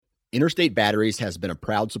Interstate Batteries has been a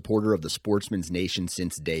proud supporter of the Sportsman's Nation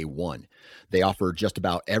since day one. They offer just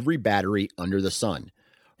about every battery under the sun,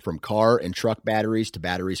 from car and truck batteries to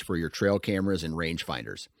batteries for your trail cameras and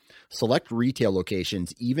rangefinders. Select retail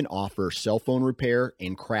locations even offer cell phone repair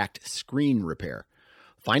and cracked screen repair.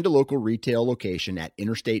 Find a local retail location at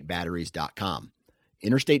interstatebatteries.com.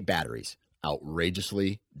 Interstate Batteries,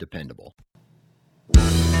 outrageously dependable.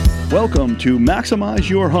 Welcome to Maximize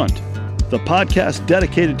Your Hunt, the podcast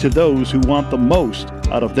dedicated to those who want the most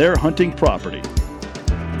out of their hunting property.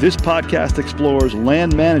 This podcast explores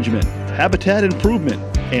land management, habitat improvement,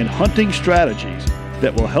 and hunting strategies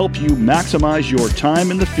that will help you maximize your time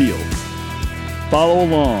in the field. Follow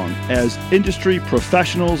along as industry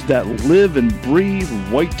professionals that live and breathe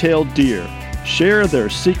white-tailed deer share their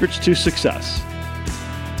secrets to success.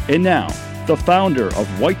 And now, the founder of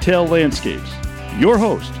Whitetail Landscapes, your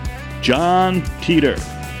host, John Teeter.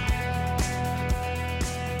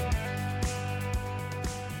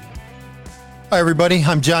 Hi, everybody.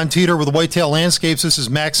 I'm John Teeter with Whitetail Landscapes. This is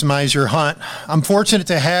Maximize Your Hunt. I'm fortunate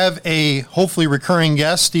to have a hopefully recurring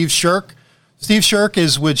guest, Steve Shirk. Steve Shirk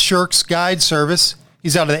is with Shirk's Guide Service.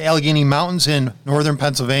 He's out of the Allegheny Mountains in northern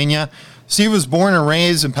Pennsylvania. Steve was born and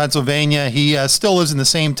raised in Pennsylvania. He still lives in the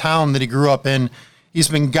same town that he grew up in. He's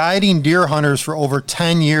been guiding deer hunters for over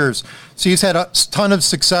 10 years. So he's had a ton of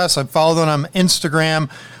success. I've followed him on Instagram.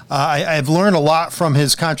 I've learned a lot from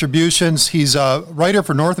his contributions. He's a writer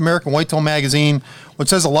for North American Whitetail Magazine, which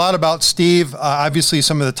says a lot about Steve. Obviously,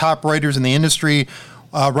 some of the top writers in the industry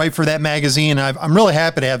write for that magazine. I'm really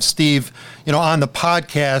happy to have Steve, on the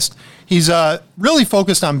podcast. He's really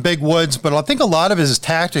focused on big woods, but I think a lot of his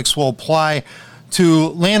tactics will apply to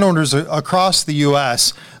landowners across the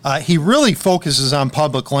U.S. He really focuses on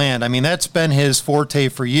public land. I mean, that's been his forte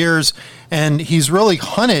for years, and he's really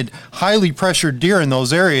hunted highly pressured deer in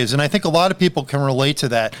those areas, and I think a lot of people can relate to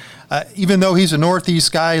that. Even though he's a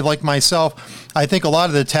Northeast guy like myself, I think a lot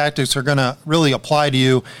of the tactics are going to really apply to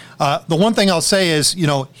you. The one thing I'll say is,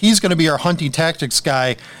 he's going to be our hunting tactics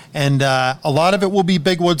guy, and a lot of it will be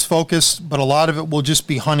big woods focused, but a lot of it will just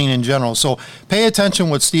be hunting in general. So pay attention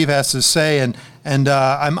what Steve has to say, and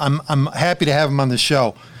I'm happy to have him on the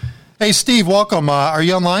show. Hey, Steve, welcome. Are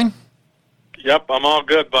you online? Yep, I'm all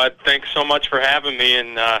good, bud. Thanks so much for having me,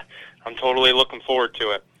 and I'm totally looking forward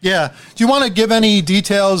to it. Yeah. Do you want to give any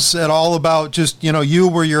details at all about just, you,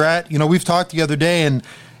 where you're at? We've talked the other day, and,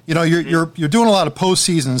 you're doing a lot of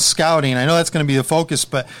postseason scouting. I know that's going to be the focus,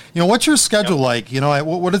 but, what's your schedule like?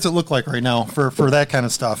 What does it look like right now for that kind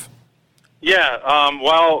of stuff? Yeah,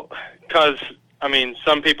 well, because,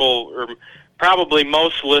 some people, or probably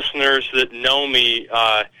most listeners that know me,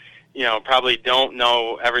 probably don't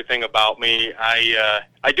know everything about me.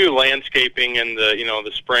 I do landscaping in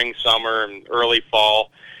the spring, summer, and early fall.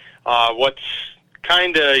 What's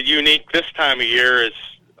kind of unique this time of year is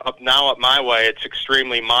up my way, it's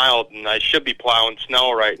extremely mild, and I should be plowing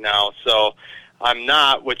snow right now. So I'm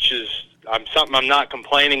not, which is something I'm not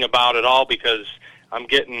complaining about at all, because I'm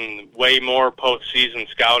getting way more postseason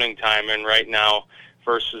scouting time in right now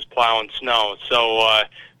versus plowing snow. So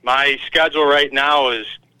my schedule right now is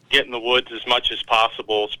get in the woods as much as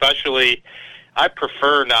possible. Especially, I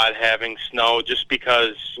prefer not having snow just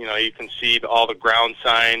because, you can see all the ground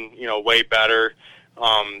sign, way better.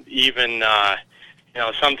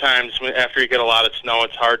 Sometimes after you get a lot of snow,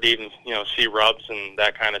 it's hard to even, see rubs and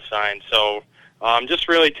that kind of sign. So I'm just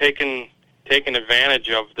really taking advantage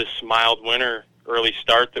of this mild winter early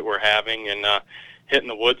start that we're having, and hitting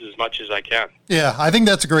the woods as much as I can. Yeah, I think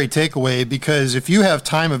that's a great takeaway, because if you have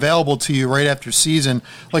time available to you right after season,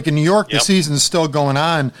 like in New York, the season's still going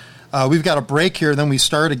on. We've got a break here, then we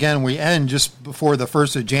start again. We end just before the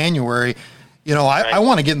 1st of January. I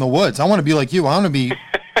want to get in the woods. I want to be like you. I want to be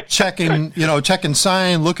checking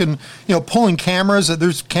sign, looking, pulling cameras.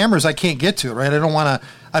 There's cameras I can't get to, right? I don't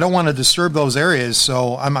want to disturb those areas.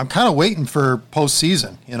 So I'm kind of waiting for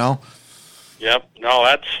postseason, Yep. No,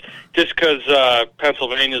 that's just because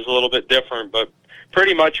Pennsylvania is a little bit different, but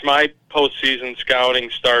pretty much my postseason scouting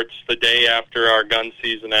starts the day after our gun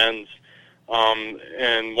season ends.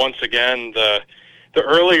 And once again, the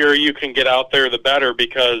earlier you can get out there, the better,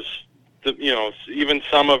 because even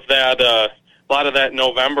some of that, a lot of that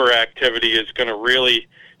November activity is going to really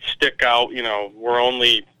stick out. We're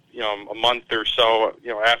only a month or so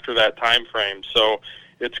after that time frame, so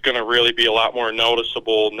it's going to really be a lot more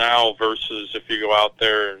noticeable now versus if you go out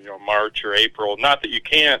there, March or April. Not that you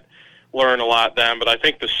can't learn a lot then, but I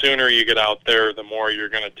think the sooner you get out there, the more you're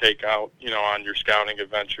going to take out, on your scouting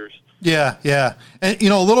adventures. Yeah, yeah. And,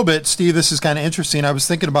 a little bit, Steve, this is kind of interesting. I was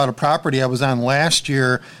thinking about a property I was on last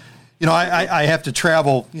year. I have to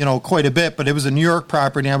travel, quite a bit, but it was a New York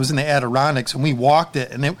property. I was in the Adirondacks, and we walked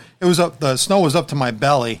it, and it was up. The snow was up to my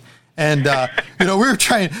belly, and I'm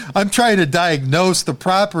trying to diagnose the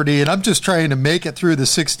property, and I'm just trying to make it through the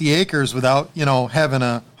 60 acres without, having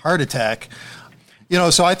a heart attack.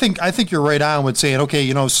 So I think you're right on with saying, okay,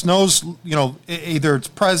 snow's, either it's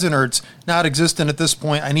present or it's not existent at this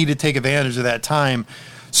point. I need to take advantage of that time.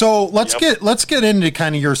 So let's get into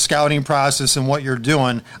kind of your scouting process and what you're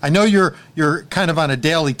doing. I know you're kind of on a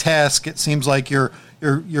daily task. It seems like you've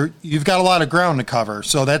got a lot of ground to cover.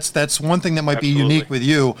 So that's one thing that might Absolutely. be unique with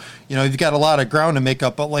you. You've got a lot of ground to make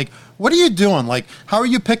up. But like, what are you doing? Like, how are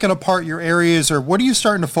you picking apart your areas, or what are you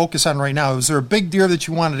starting to focus on right now? Is there a big deer that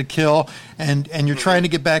you wanted to kill, and you're trying to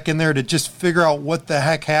get back in there to just figure out what the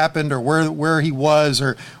heck happened, or where he was,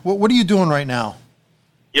 or what are you doing right now?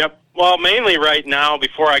 Yep. Well, mainly right now,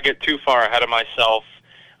 before I get too far ahead of myself,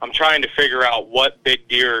 I'm trying to figure out what big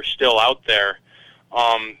deer are still out there.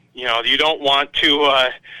 You don't want to,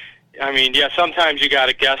 sometimes you got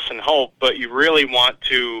to guess and hope, but you really want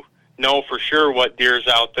to know for sure what deer's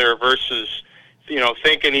out there versus,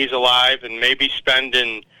 thinking he's alive and maybe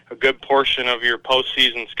spending a good portion of your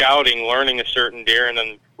postseason scouting learning a certain deer and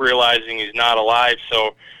then realizing he's not alive.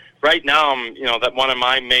 So right now, that one of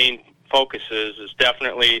my main focuses is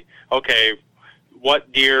definitely, okay,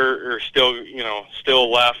 what deer are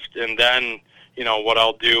still left, and then, what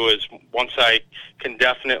I'll do is once I can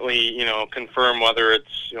definitely, confirm whether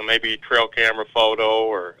it's, maybe trail camera photo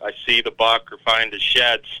or I see the buck or find the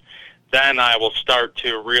sheds, then I will start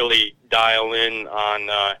to really dial in on,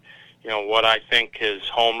 what I think his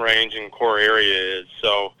home range and core area is.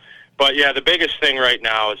 So, but yeah, the biggest thing right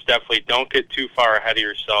now is definitely don't get too far ahead of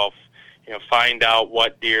yourself. Find out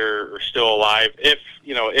what deer are still alive if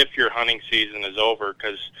your hunting season is over.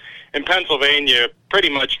 Because in Pennsylvania, pretty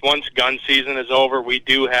much once gun season is over, we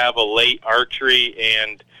do have a late archery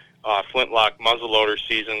and flintlock muzzleloader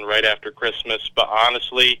season right after Christmas. But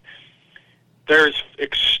honestly, there's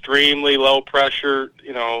extremely low pressure.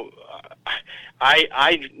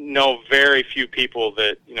 I know very few people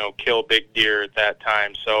that, kill big deer at that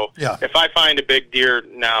time. So yeah. If I find a big deer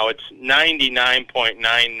now, it's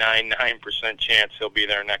 99.999% chance he'll be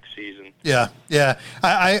there next season. Yeah.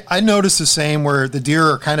 I noticed the same, where the deer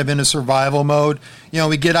are kind of in a survival mode.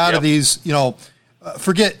 We get out of these,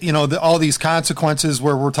 forget, all these consequences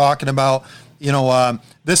where we're talking about,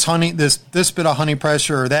 this bit of hunting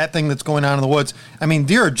pressure or that thing that's going on in the woods. I mean,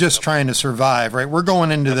 deer are just trying to survive, right? We're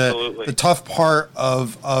going into the tough part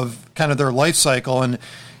of kind of their life cycle. And,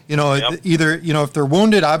 either, if they're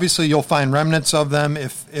wounded, obviously you'll find remnants of them.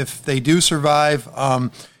 If they do survive,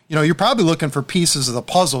 you're probably looking for pieces of the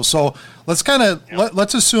puzzle. So let's kind of,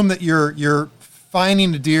 let's assume that you're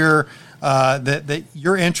finding a deer that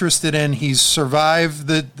you're interested in. He's survived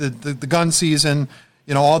the gun season,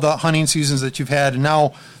 all the hunting seasons that you've had. And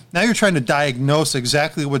now you're trying to diagnose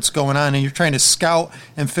exactly what's going on, and you're trying to scout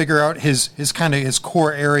and figure out his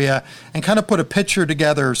core area and kind of put a picture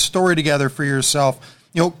together, story together for yourself,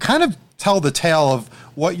 kind of tell the tale of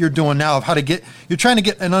what you're doing now, of you're trying to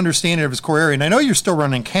get an understanding of his core area. And I know you're still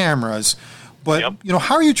running cameras, but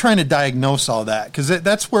how are you trying to diagnose all that? Because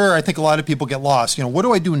that's where I think a lot of people get lost. What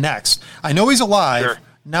do I do next? I know he's alive. Sure.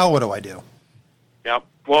 Now what do I do? Yep.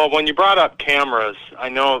 Well, when you brought up cameras, I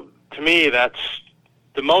know to me that's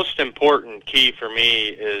the most important key for me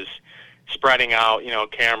is spreading out,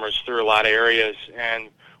 cameras through a lot of areas. And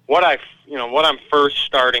what I'm first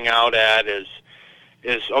starting out at is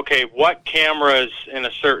okay, what cameras in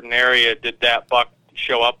a certain area did that buck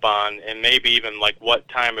show up on, and maybe even like what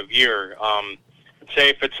time of year. Say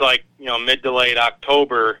if it's like, mid to late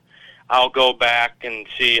October, I'll go back and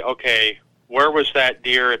see, okay, where was that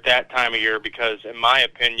deer at that time of year? Because in my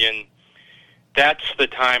opinion, that's the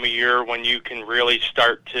time of year when you can really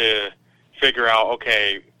start to figure out,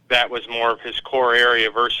 okay, that was more of his core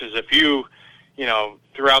area versus if you,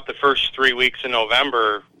 throughout the first 3 weeks in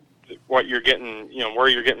November, what you're getting, where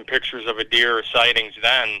you're getting pictures of a deer or sightings,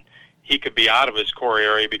 then he could be out of his core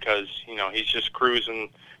area because, he's just cruising,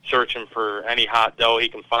 searching for any hot doe he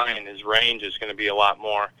can find. His range is going to be a lot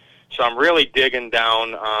more. So I'm really digging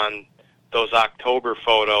down on those October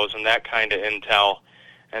photos and that kind of intel.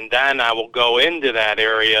 And then I will go into that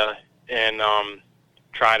area and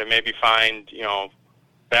try to maybe find,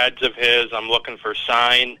 beds of his. I'm looking for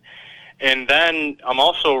sign. And then I'm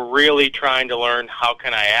also really trying to learn how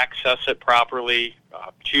can I access it properly,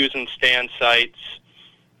 choosing stand sites,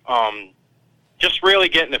 just really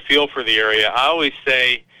getting a feel for the area. I always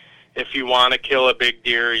say if you want to kill a big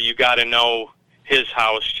deer, you got to know his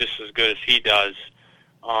house just as good as he does.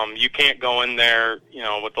 You can't go in there,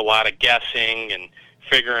 with a lot of guessing and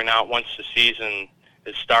figuring out once the season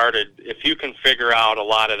is started. If you can figure out a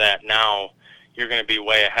lot of that now, you're going to be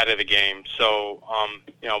way ahead of the game. So,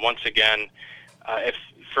 once again, if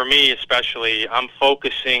for me especially, I'm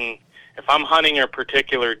focusing, if I'm hunting a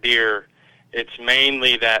particular deer, it's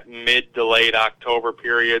mainly that mid to late October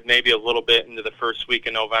period, maybe a little bit into the first week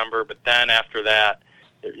of November, but then after that,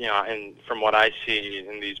 and from what I see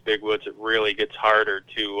in these big woods, it really gets harder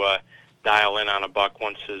to dial in on a buck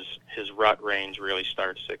once his rut range really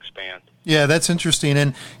starts to expand. Yeah, that's interesting.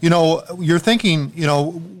 And, you're thinking,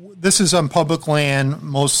 this is on public land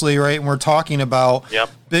mostly, right? And we're talking about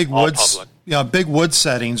big woods, big wood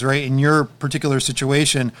settings, right? In your particular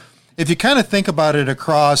situation, if you kind of think about it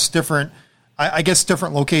across different, I guess,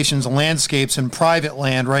 different locations, landscapes, and private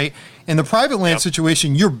land, right? In the private land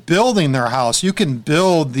situation, you're building their house. You can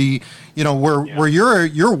build the, where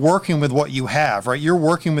you're working with what you have, right? You're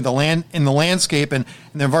working with the land in the landscape and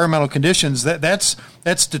the environmental conditions.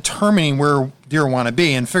 That's determining where deer want to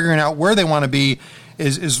be, and figuring out where they want to be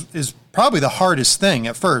is probably the hardest thing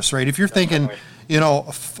at first, right? If you're thinking, a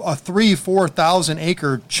 3,000-4,000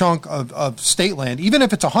 acre chunk of state land, even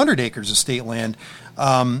if it's 100 acres of state land,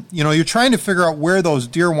 you're trying to figure out where those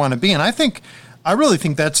deer want to be. And I really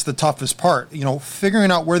think that's the toughest part,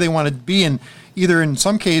 figuring out where they want to be. And either in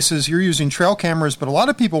some cases you're using trail cameras, but a lot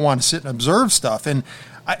of people want to sit and observe stuff. And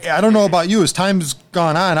I don't know about you, as time's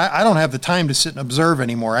gone on, I don't have the time to sit and observe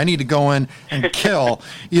anymore. I need to go in and kill,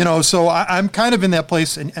 so I'm kind of in that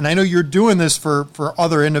place. And I know you're doing this for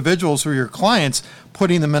other individuals who are your clients,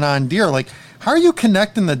 putting them in on deer. Like, how are you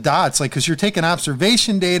connecting the dots? Like, because you're taking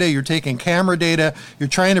observation data, you're taking camera data, you're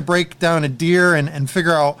trying to break down a deer and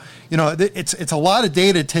figure out, it's a lot of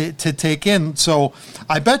data to take in. So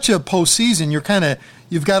I bet you postseason,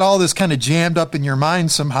 you've got all this kind of jammed up in your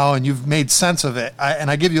mind somehow, and you've made sense of it.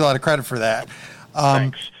 And I give you a lot of credit for that.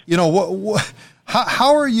 Thanks.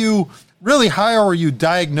 How are you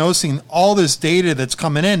diagnosing all this data that's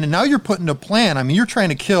coming in? And now you're putting a plan. I mean, you're trying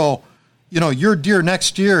to kill, your deer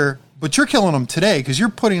next year, but you're killing them today because you're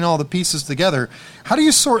putting all the pieces together. How do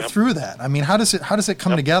you sort through that? I mean, how does it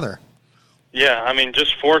come together? Yeah, I mean,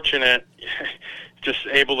 just fortunate, just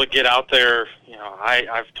able to get out there.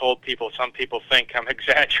 I've told people, some people think I'm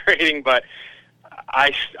exaggerating, but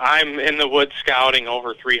I'm in the woods scouting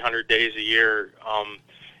over 300 days a year.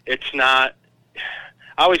 It's not,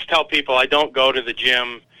 I always tell people I don't go to the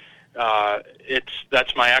gym.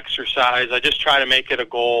 That's my exercise. I just try to make it a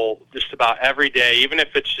goal just about every day, even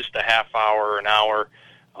if it's just a half hour or an hour,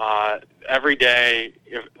 every day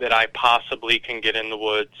that I possibly can get in the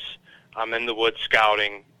woods. I'm in the woods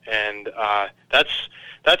scouting, and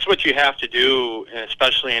that's what you have to do, and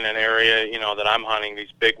especially in an area, that I'm hunting,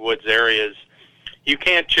 these big woods areas. You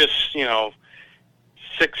can't just,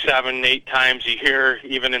 6, 7, 8 times a year,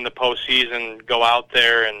 even in the postseason, go out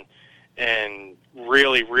there and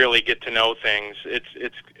really, really get to know things.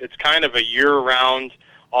 It's kind of a year-round,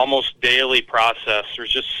 almost daily process.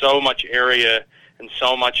 There's just so much area and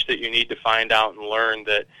so much that you need to find out and learn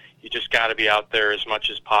that you just got to be out there as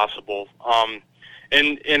much as possible.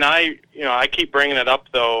 And I keep bringing it up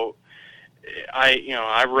though.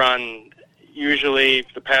 I run, usually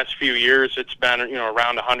the past few years it's been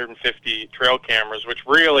around 150 trail cameras, which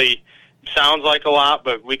really sounds like a lot,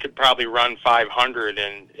 but we could probably run 500,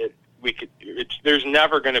 and there's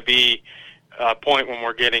never going to be a point when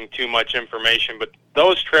we're getting too much information. But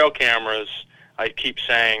those trail cameras, I keep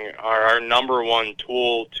saying, are our number one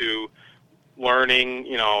tool to learning,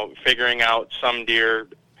 figuring out some deer.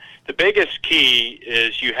 The biggest key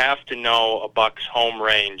is you have to know a buck's home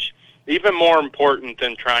range. Even more important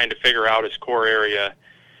than trying to figure out his core area,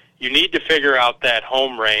 you need to figure out that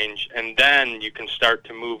home range, and then you can start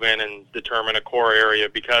to move in and determine a core area.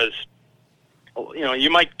 Because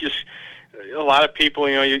you might just, a lot of people,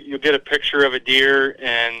 you get a picture of a deer,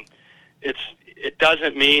 and it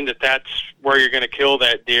doesn't mean that that's where you're going to kill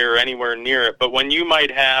that deer or anywhere near it. But when you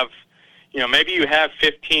might have, maybe you have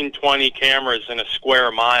 15, 20 cameras in a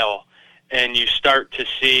square mile, and you start to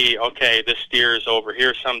see, okay, this deer is over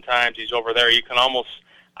here sometimes, he's over there. You can almost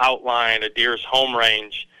outline a deer's home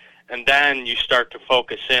range, and then you start to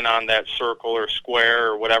focus in on that circle or square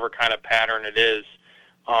or whatever kind of pattern it is.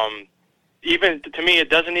 Even to me, it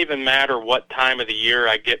doesn't even matter what time of the year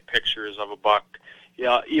I get pictures of a buck.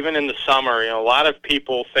 Even in the summer, a lot of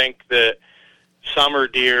people think that summer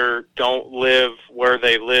deer don't live where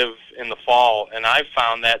they live in the fall, and I've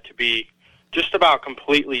found that to be just about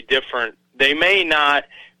completely different. They may not,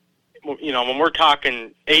 when we're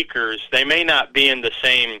talking acres, they may not be in the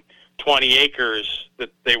same 20 acres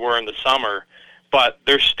that they were in the summer, but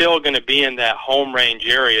they're still going to be in that home range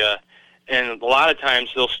area. And a lot of times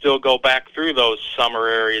they'll still go back through those summer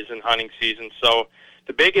areas in hunting season. So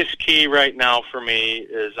the biggest key right now for me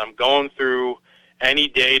is I'm going through any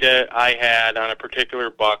data I had on a particular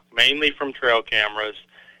buck, mainly from trail cameras,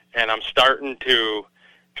 and I'm starting to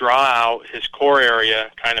draw out his core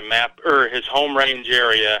area, kind of map, or his home range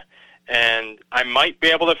area, and I might be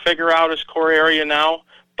able to figure out his core area now,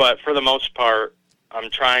 but for the most part, I'm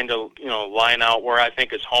trying to, line out where I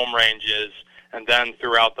think his home range is, and then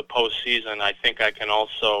throughout the postseason, I think I can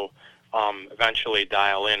also eventually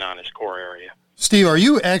dial in on his core area. Steve, are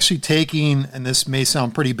you actually taking, and this may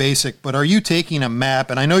sound pretty basic, but are you taking a map,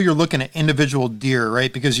 and I know you're looking at individual deer,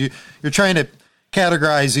 right? Because you're trying to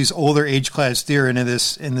categorize these older age class deer into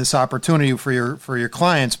this opportunity for your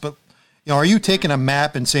clients, but are you taking a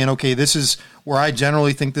map and saying, okay, this is where I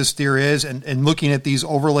generally think this deer is, and looking at these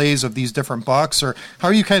overlays of these different bucks, or how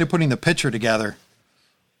are you kind of putting the picture together?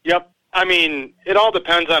 Yep. I mean, it all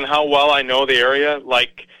depends on how well I know the area.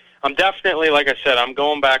 Like, I'm definitely, like I said, I'm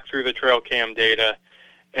going back through the trail cam data,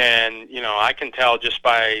 and, I can tell just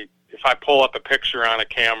by, if I pull up a picture on a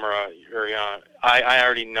camera, or, I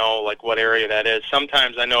already know, like, what area that is.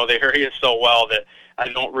 Sometimes I know the area so well that I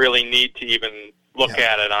don't really need to even look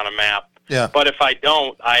at it on a map. Yeah. But if I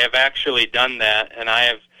don't, I have actually done that, and I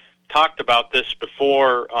have talked about this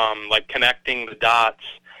before, like connecting the dots.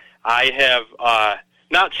 I have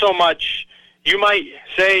not so much. You might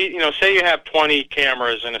say, say you have 20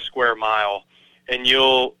 cameras in a square mile, and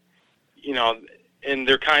and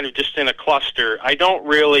they're kind of just in a cluster. I don't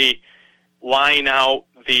really line out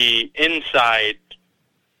the inside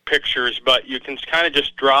pictures, but you can kind of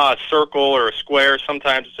just draw a circle or a square.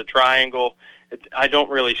 Sometimes it's a triangle. I don't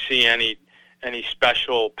really see any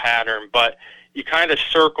special pattern, but you kind of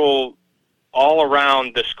circle all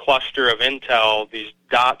around this cluster of intel, these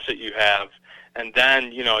dots that you have, and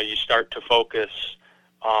then, you start to focus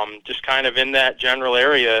just kind of in that general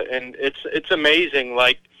area. And it's amazing.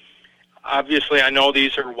 Like, obviously I know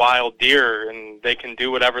these are wild deer and they can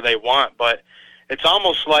do whatever they want, but it's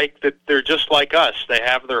almost like that they're just like us. They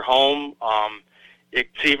have their home.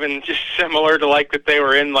 It's even just similar to like that they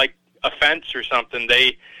were in like a fence or something.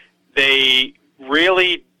 They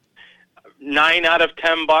really, 9 out of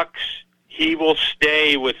 10 bucks, he will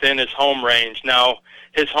stay within his home range. Now,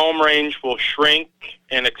 his home range will shrink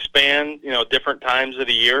and expand, different times of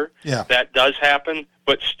the year. Yeah. That does happen,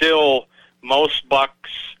 but still, most bucks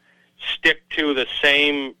stick to the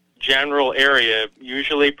same general area,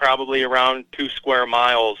 usually probably around 2 square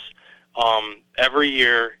miles every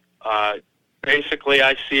year. Basically,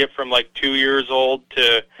 I see it from like 2 years old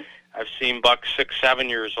to I've seen bucks 6, 7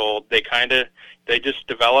 years old. They just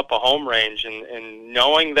develop a home range, and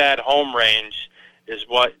knowing that home range is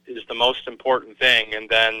what is the most important thing. And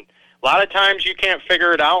then a lot of times you can't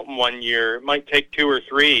figure it out in 1 year. It might take 2 or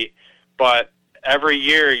 3, but every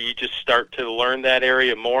year you just start to learn that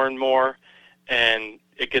area more and more, and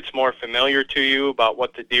it gets more familiar to you about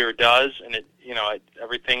what the deer does, and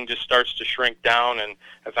everything just starts to shrink down, and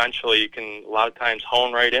eventually you can a lot of times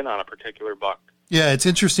hone right in on a particular buck. Yeah, it's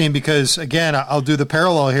interesting because, again, I'll do the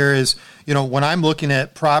parallel here is, when I'm looking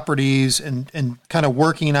at properties and kind of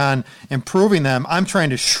working on improving them, I'm trying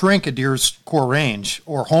to shrink a deer's core range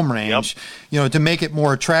or home range, to make it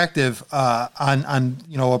more attractive on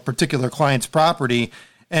a particular client's property.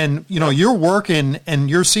 And, you're working and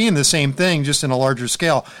you're seeing the same thing just in a larger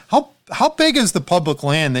scale. How big is the public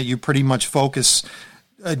land that you pretty much focus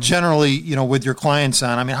generally, with your clients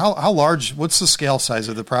on? I mean, how large, what's the scale size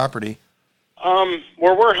of the property?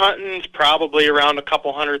 Where we're hunting is probably around a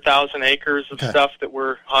couple 100,000 acres of stuff that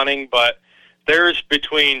we're hunting, but there's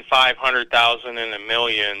between 500,000 and 1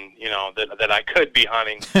 million, that I could be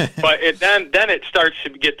hunting. But then it starts to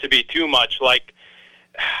get to be too much. Like,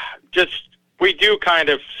 we do kind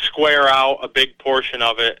of square out a big portion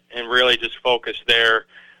of it and really just focus there,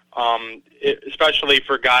 especially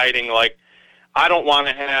for guiding. Like, I don't want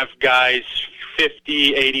to have guys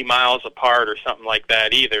 50, 80 miles apart or something like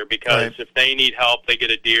that either, because if they need help, they get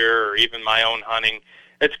a deer, or even my own hunting,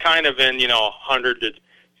 it's kind of in, 100 to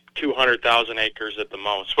 200,000 acres at the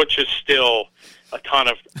most, which is still a ton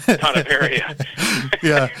of area.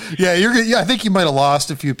 Yeah. I think you might have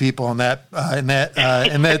lost a few people in that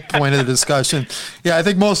point of the discussion. Yeah, I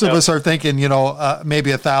think most of us are thinking, maybe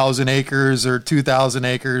 1,000 acres or 2,000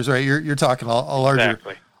 acres, right? You're talking a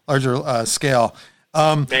larger scale.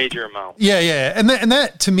 Major amount. Yeah. And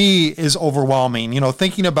that to me is overwhelming,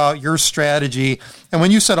 thinking about your strategy. And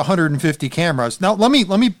when you said 150 cameras, now let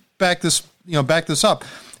me back this up.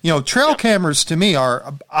 Trail cameras to me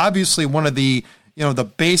are obviously one of the, the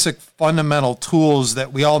basic fundamental tools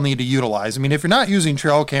that we all need to utilize. I mean, if you're not using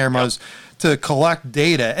trail cameras to collect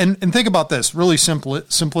data. And think about this really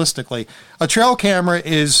simplistically. A trail camera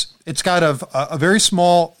it's got a very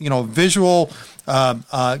small, visual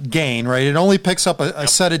gain, right? It only picks up a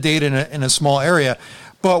set of data in a small area.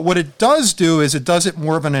 But what it does do is it does it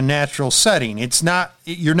more of in a natural setting.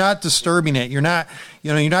 You're not disturbing it. You're not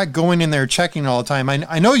going in there checking all the time.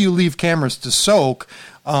 I know you leave cameras to soak,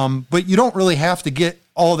 but you don't really have to get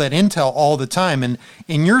all that intel all the time. And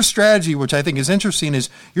in your strategy, which I think is interesting, is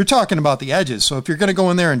you're talking about the edges. So if you're going to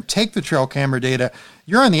go in there and take the trail camera data,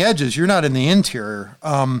 you're on the edges. You're not in the interior,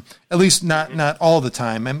 at least not all the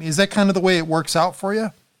time. I mean, is that kind of the way it works out for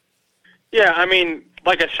you? Yeah, I mean,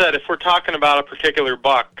 like I said, if we're talking about a particular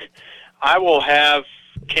buck, I will have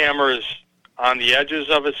cameras on the edges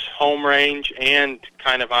of his home range and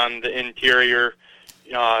kind of on the interior,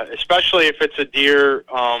 especially if it's a deer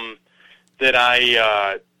that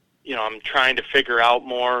I'm trying to figure out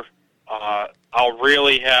more. I'll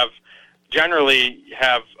really generally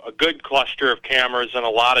have a good cluster of cameras in a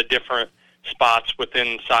lot of different spots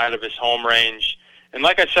inside of his home range. And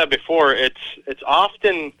like I said before, it's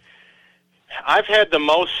often I've had the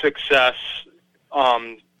most success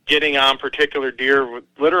getting on particular deer with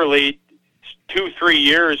literally 2-3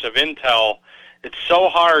 years of intel. It's so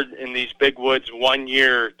hard in these big woods 1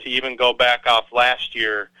 year to even go back off last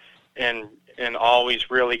year and always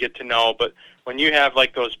really get to know. But when you have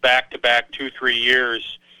like those back-to-back 2-3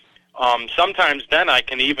 years, sometimes then I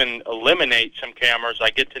can even eliminate some cameras. I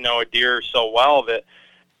get to know a deer so well that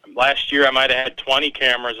last year I might have had 20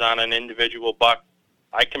 cameras on an individual buck.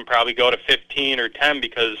 I can probably go to 15 or 10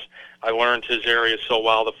 because I learned his area so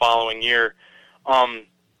well the following year.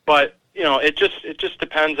 But it just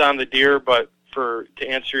depends on the deer. But to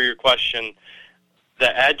answer your question,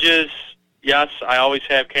 the edges, yes, I always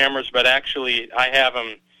have cameras, but actually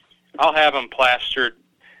I'll have them plastered.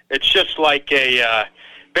 It's just like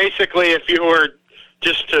basically if you were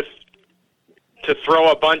just to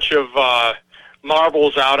throw a bunch of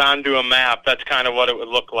marbles out onto a map, that's kind of what it would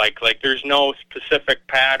look like. Like there's no specific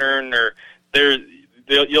pattern, or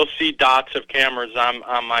you'll see dots of cameras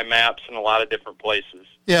on my maps in a lot of different places.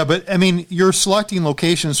 Yeah, but I mean, you're selecting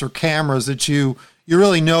locations for cameras that you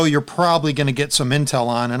really know you're probably going to get some intel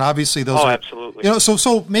on, and obviously those are absolutely.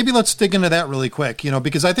 So maybe let's dig into that really quick,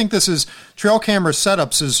 because I think this is trail camera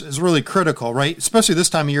setups is really critical, right? Especially this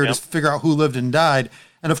time of year to figure out who lived and died.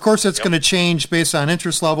 And of course, it's going to change based on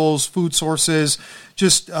interest levels, food sources,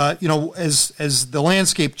 just, as the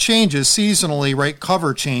landscape changes seasonally, right?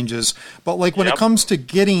 Cover changes. But like when it comes to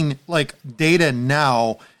getting like data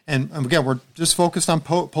now, and again, we're just focused on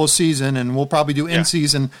postseason, and we'll probably do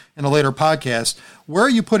in-season in a later podcast. Where are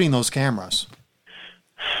you putting those cameras?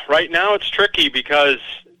 Right now it's tricky because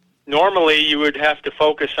normally you would have to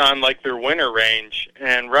focus on like their winter range,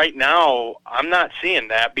 and right now I'm not seeing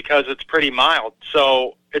that because it's pretty mild.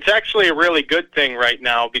 So it's actually a really good thing right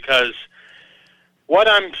now because where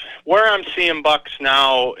I'm seeing bucks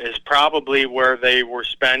now is probably where they were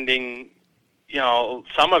spending,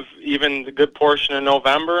 some of even the good portion of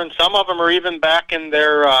November, and some of them are even back in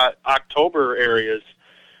their October areas.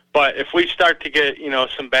 But if we start to get,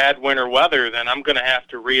 some bad winter weather, then I'm going to have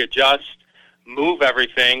to readjust, move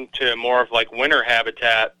everything to more of like winter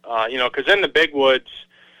habitat, because in the big woods,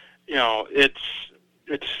 it's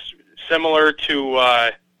similar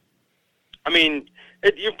to,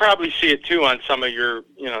 you probably see it too on some of your,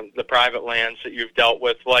 the private lands that you've dealt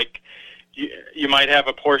with. Like you might have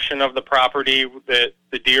a portion of the property that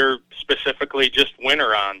the deer specifically just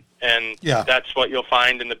winter on, and that's what you'll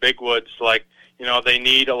find in the big woods. Like, they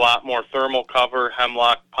need a lot more thermal cover,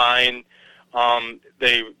 hemlock, pine.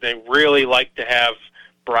 They really like to have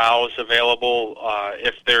browse available.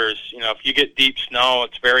 If there's, if you get deep snow,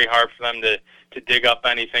 it's very hard for them to dig up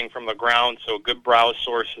anything from the ground. So good browse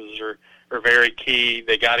sources are very key.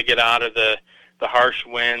 They got to get out of the harsh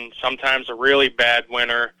wind. Sometimes a really bad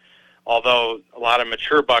winter, although a lot of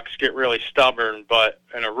mature bucks get really stubborn, but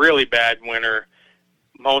in a really bad winter,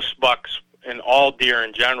 most bucks and all deer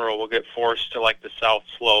in general will get forced to like the south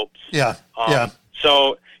slopes.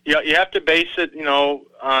 So you have to base it,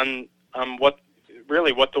 on what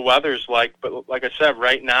the weather's like. But like I said,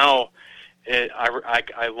 right now,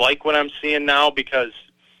 I like what I'm seeing now because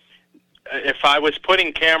if I was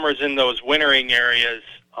putting cameras in those wintering areas,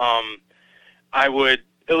 I would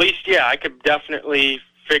at least, I could definitely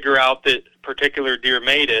figure out that particular deer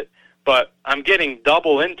made it. But I'm getting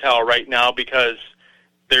double intel right now because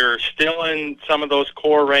they're still in some of those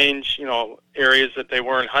core range, areas that they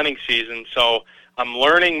were in hunting season. So I'm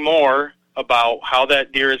learning more about how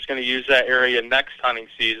that deer is going to use that area next hunting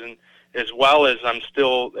season, as well as I'm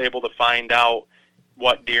still able to find out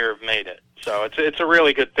what deer have made it. So it's a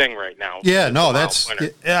really good thing right now. Yeah, no,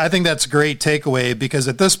 I think that's a great takeaway, because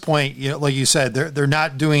at this point, like you said, they're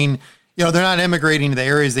not doing, they're not immigrating to the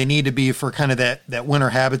areas they need to be for kind of that winter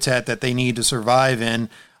habitat that they need to survive in.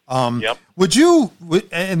 Yep. Would you,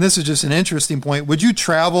 and this is just an interesting point, would you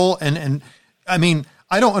travel and I mean,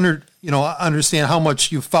 I don't understand how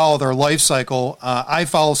much you follow their life cycle. I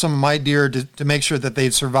follow some of my deer to make sure that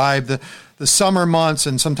they've survived the summer months,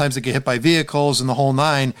 and sometimes they get hit by vehicles and the whole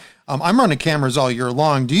nine. I'm running cameras all year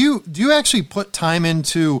long. Do you actually put time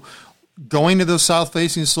into going to those south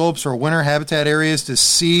facing slopes or winter habitat areas to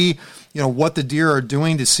see, what the deer are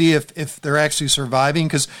doing, to see if they're actually surviving?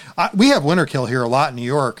 Because we have winter kill here a lot in New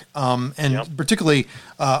York, and Yep. particularly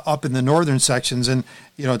up in the northern sections. And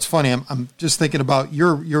it's funny. I'm just thinking about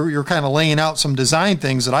you're kind of laying out some design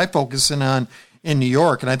things that I focus on in New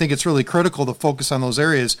York, and I think it's really critical to focus on those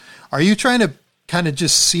areas. Are you trying to kind of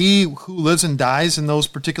just see who lives and dies in those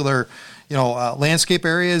particular, landscape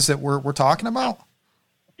areas that we're talking about?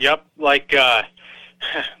 Yep. Like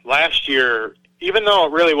last year, even though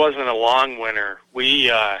it really wasn't a long winter, we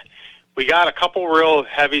got a couple real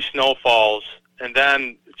heavy snowfalls, and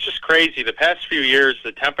then it's just crazy. The past few years,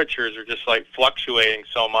 the temperatures are just like fluctuating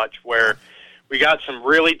so much, where we got some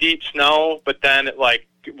really deep snow, but then it like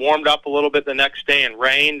warmed up a little bit the next day and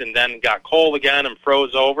rained, and then got cold again and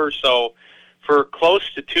froze over. So for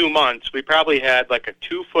close to 2 months, we probably had like a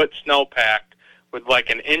 2-foot snowpack with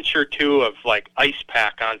like an inch or two of like ice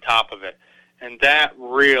pack on top of it. And that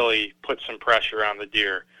really put some pressure on the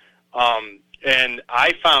deer. And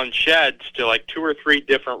I found sheds to like 2 or 3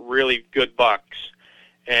 different really good bucks.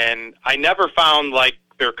 And I never found like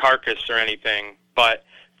their carcass or anything, but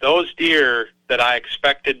those deer that I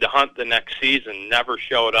expected to hunt the next season never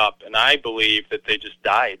showed up. And I believe that they just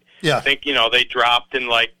died. Yeah. I think, they dropped in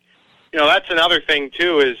like, that's another thing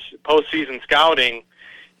too, is postseason scouting.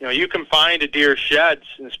 You can find a deer sheds,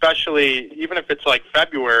 especially even if it's like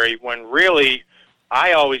February, when really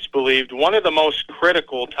I always believed one of the most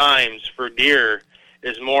critical times for deer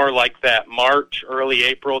is more like that March, early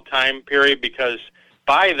April time period, because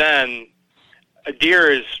by then a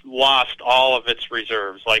deer has lost all of its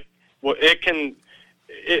reserves. Like even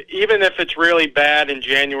if it's really bad in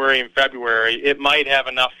January and February, it might have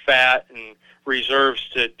enough fat and reserves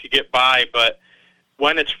to get by, but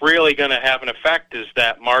when it's really going to have an effect is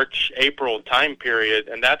that March, April time period,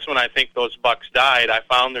 and that's when I think those bucks died. I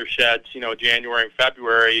found their sheds, January and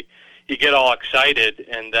February. You get all excited,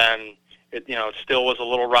 and then it still was a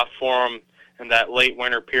little rough for them in that late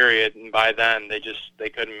winter period, and by then they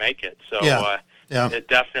couldn't make it. So it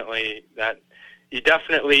definitely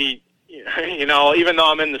even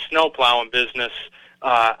though I'm in the snow plowing business,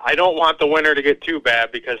 I don't want the winter to get too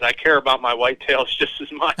bad, because I care about my whitetails just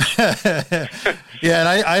as much. Yeah, and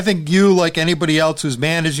I think you, like anybody else who's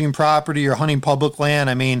managing property or hunting public land,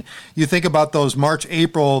 I mean, you think about those March,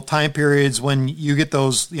 April time periods when you get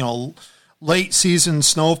those, late season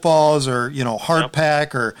snowfalls or, hard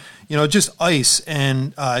pack or, just ice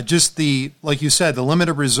and just like you said, the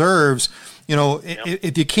limited reserves.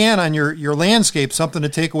 If you can on your landscape, something to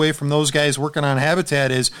take away from those guys working on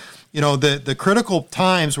habitat is, the critical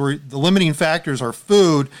times where the limiting factors are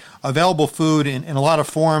food, available food in a lot of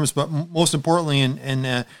forms, but most importantly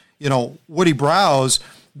in woody browse.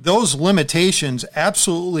 Those limitations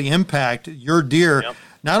absolutely impact your deer,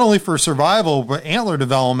 not only for survival, but antler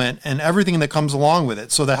development and everything that comes along with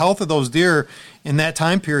it. So the health of those deer in that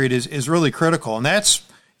time period is really critical. And that's,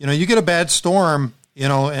 you get a bad storm,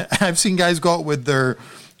 I've seen guys go out with their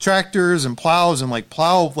tractors and plows and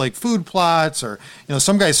plow food plots, or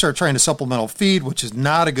some guys start trying to supplemental feed, which is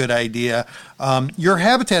not a good idea. Your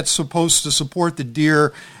habitat's supposed to support the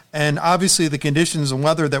deer, and obviously the conditions and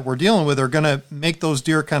weather that we're dealing with are going to make those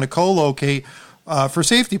deer kind of co-locate for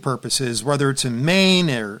safety purposes, whether it's in Maine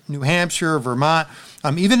or New Hampshire, Vermont,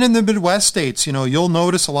 even in the Midwest states. You'll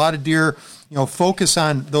notice a lot of deer focus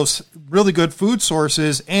on those really good food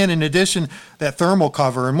sources, and in addition, that thermal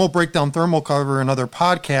cover. And we'll break down thermal cover in other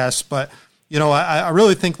podcasts, but I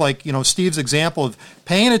really think Steve's example of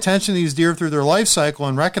paying attention to these deer through their life cycle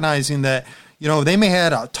and recognizing that they may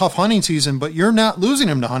have had a tough hunting season, but you're not losing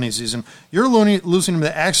them to hunting season. You're losing them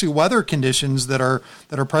to actually weather conditions that are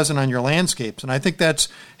present on your landscapes. And I think that's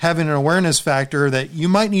having an awareness factor that you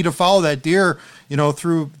might need to follow that deer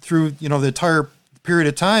through the entire period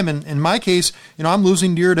of time. And in my case, I'm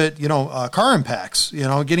losing deer to, car impacts,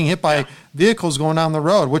 getting hit by vehicles going down the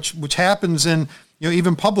road, which happens in,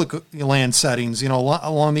 even public land settings,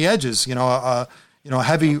 along the edges,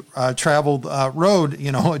 heavy traveled road,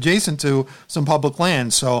 adjacent to some public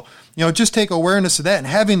land. So, just take awareness of that, and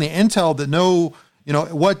having the intel to know,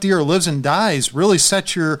 what deer lives and dies really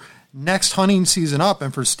sets your next hunting season up.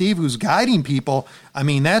 And for Steve, who's guiding people, I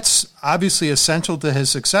mean, that's obviously essential to his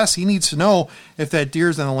success. He needs to know if that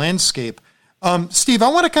deer's in the landscape. Steve, I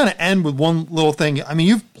want to kind of end with one little thing. I mean,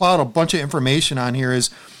 you've plowed a bunch of information on here.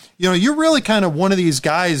 You're really kind of one of these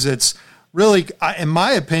guys that's really, in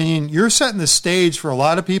my opinion, you're setting the stage for a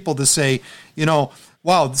lot of people to say,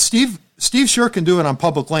 wow, Steve Shirk can do it on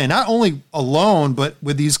public land, not only alone, but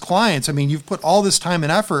with these clients. I mean, you've put all this time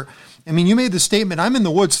and effort. I mean, you made the statement, I'm in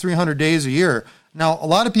the woods 300 days a year. Now, a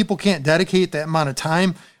lot of people can't dedicate that amount of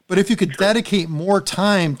time, but if you could dedicate more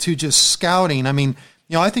time to just scouting, I mean,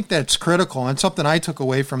 I think that's critical. And something I took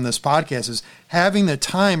away from this podcast is having the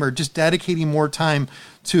time or just dedicating more time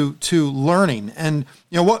to learning. And,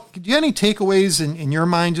 do you have any takeaways in your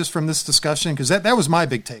mind just from this discussion? Because that was my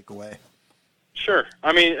big takeaway. Sure.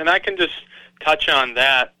 I mean, and I can just touch on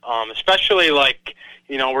that, especially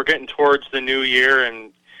we're getting towards the new year,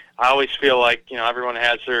 and I always feel like, everyone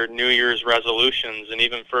has their New Year's resolutions, and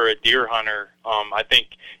even for a deer hunter, I think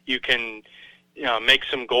you can, make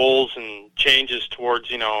some goals and changes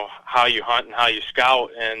towards, how you hunt and how you scout.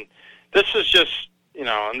 And this is just,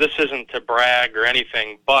 and this isn't to brag or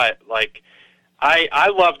anything, but I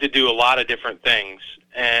love to do a lot of different things.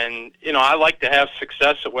 And, I like to have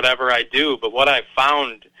success at whatever I do, but what I've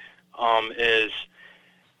found is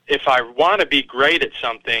if I want to be great at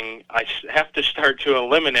something, I have to start to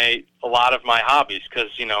eliminate a lot of my hobbies because,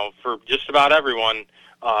 for just about everyone,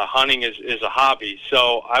 hunting is a hobby.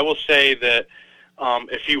 So I will say that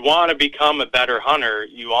if you want to become a better hunter,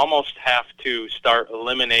 you almost have to start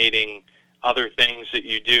eliminating other things that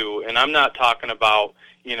you do. And I'm not talking about,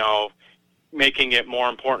 making it more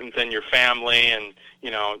important than your family and,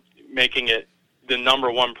 making it the number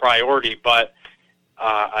one priority. But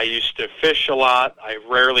I used to fish a lot. I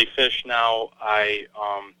rarely fish now. I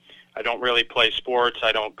don't really play sports.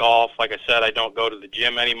 I don't golf. Like I said, I don't go to the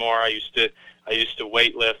gym anymore. I used to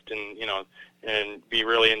weightlift and, and be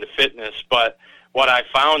really into fitness. But what I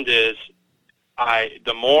found is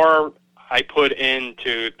the more I put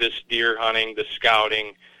into this deer hunting, the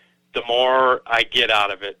scouting, the more I get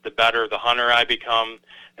out of it, the better the hunter I become.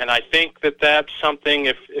 And I think that that's something,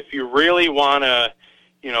 if you really want to,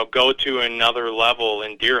 go to another level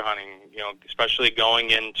in deer hunting, especially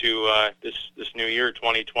going into this new year,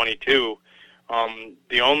 2022,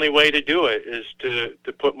 the only way to do it is to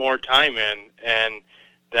put more time in, and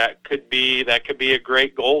that could be a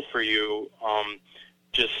great goal for you.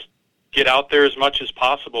 Just get out there as much as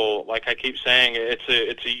possible. Like I keep saying,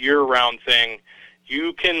 it's a year-round thing.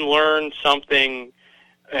 You can learn something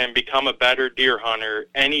and become a better deer hunter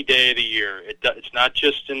any day of the year. It's not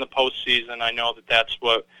just in the postseason. I know that that's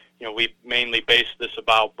what we mainly base this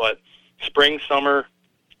about, but spring, summer,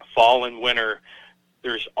 fall, and winter,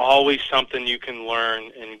 there's always something you can learn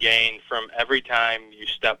and gain from every time you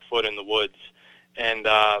step foot in the woods. And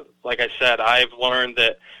like I said, I've learned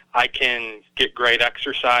that I can get great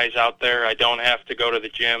exercise out there. I don't have to go to the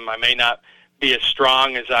gym. I may not be as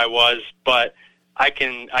strong as I was, but I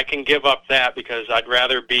can give up that because I'd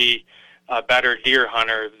rather be a better deer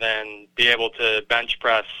hunter than be able to bench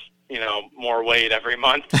press, more weight every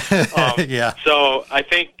month. Yeah. So I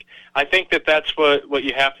think that that's what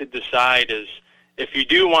you have to decide is if you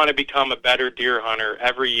do want to become a better deer hunter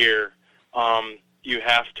every year, you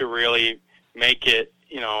have to really make it,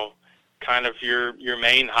 kind of your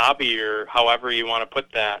main hobby or however you want to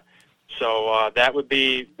put that. So that would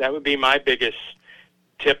be my biggest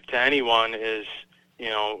tip to anyone is,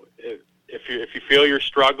 if you feel you're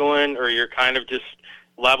struggling or you're kind of just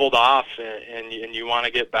leveled off and you want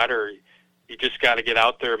to get better, you just got to get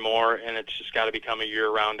out there more, and it's just got to become a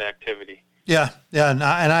year-round activity. Yeah, and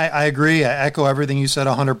I agree. I echo everything you said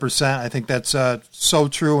 100%. I think that's so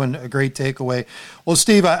true and a great takeaway. Well,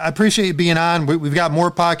 Steve, I appreciate you being on. We've got more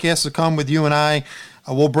podcasts to come with you and I.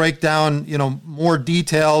 We'll break down, more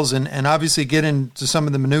details and obviously get into some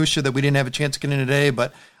of the minutia that we didn't have a chance to get in today,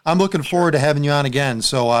 but I'm looking forward to having you on again.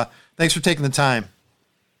 So thanks for taking the time.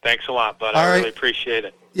 Thanks a lot, bud. I really appreciate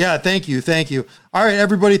it. Yeah, thank you. All right,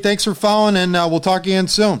 everybody, thanks for following, and we'll talk again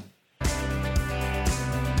soon.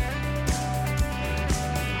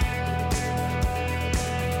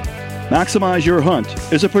 Maximize Your Hunt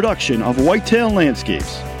is a production of Whitetail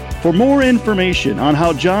Landscapes. For more information on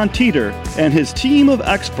how John Teeter and his team of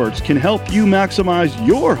experts can help you maximize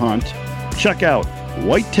your hunt, check out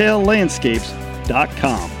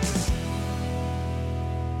whitetaillandscapes.com.